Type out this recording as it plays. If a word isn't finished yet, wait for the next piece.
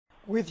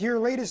With your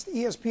latest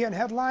ESPN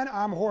headline,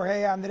 I'm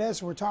Jorge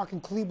Andres. We're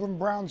talking Cleveland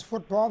Browns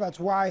football. That's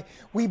why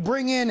we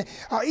bring in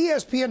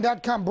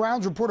ESPN.com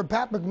Browns reporter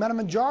Pat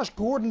McManamon. Josh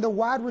Gordon, the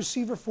wide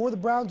receiver for the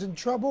Browns, in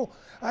trouble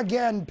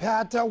again.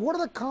 Pat, what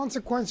are the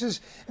consequences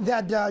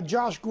that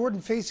Josh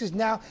Gordon faces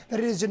now that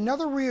it is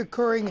another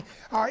reoccurring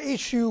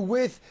issue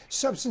with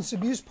substance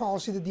abuse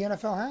policy that the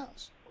NFL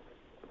has?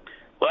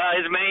 Well,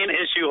 his main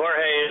issue,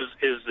 Jorge,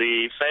 is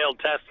the failed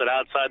test that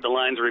Outside the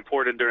Lines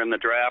reported during the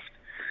draft.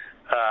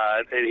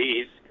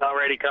 He's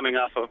already coming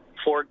off a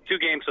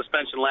two-game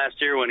suspension last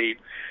year when he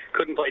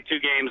couldn't play 2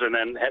 games and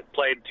then had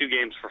played 2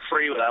 games for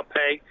free without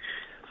pay.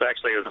 So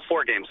actually it was a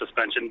 4-game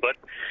suspension.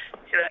 But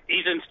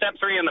he's in step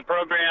 3 in the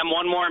program.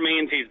 One more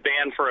means he's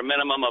banned for a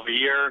minimum of a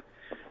year.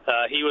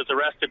 He was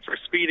arrested for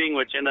speeding,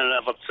 which in and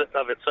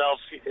of itself,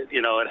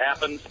 it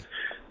happens.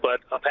 But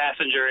a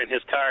passenger in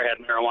his car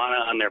had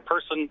marijuana on their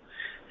person.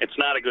 It's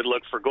not a good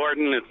look for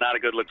Gordon. It's not a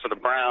good look for the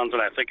Browns.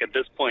 And I think at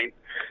this point,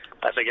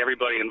 I think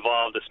everybody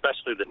involved,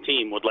 especially the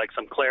team, would like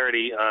some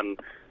clarity on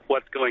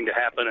what's going to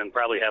happen and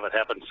probably have it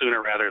happen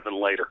sooner rather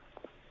than later.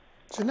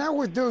 So now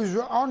with those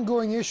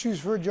ongoing issues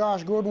for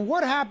Josh Gordon,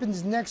 what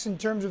happens next in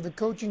terms of the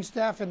coaching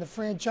staff and the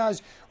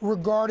franchise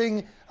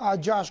regarding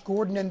Josh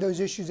Gordon and those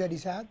issues that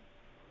he's had?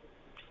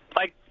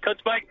 Coach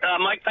Mike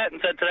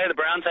Pettine said today the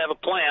Browns have a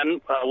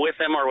plan with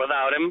him or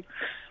without him.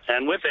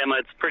 And with him,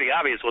 it's pretty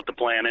obvious what the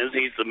plan is.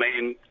 He's the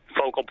main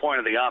focal point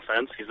of the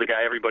offense. He's the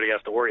guy everybody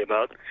has to worry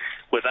about.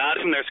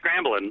 Without him, they're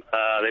scrambling.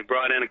 They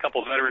brought in a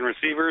couple veteran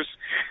receivers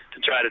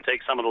to try to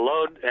take some of the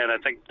load, and I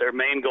think their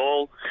main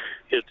goal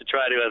is to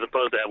try to, as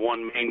opposed to have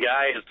one main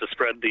guy, is to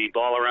spread the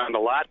ball around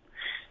a lot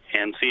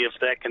and see if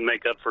that can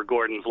make up for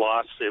Gordon's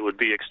loss. It would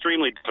be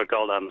extremely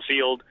difficult on the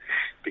field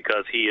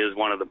because he is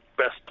one of the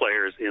best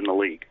players in the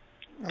league.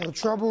 The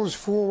troubles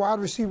for wide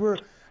receiver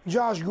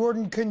Josh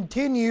Gordon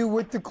continue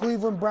with the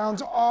Cleveland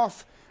Browns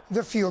off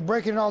the field.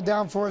 Breaking it all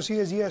down for us, he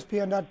is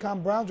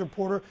ESPN.com Browns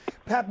reporter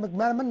Pat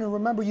McManamon. And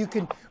remember, you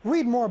can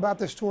read more about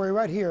this story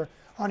right here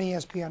on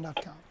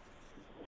ESPN.com.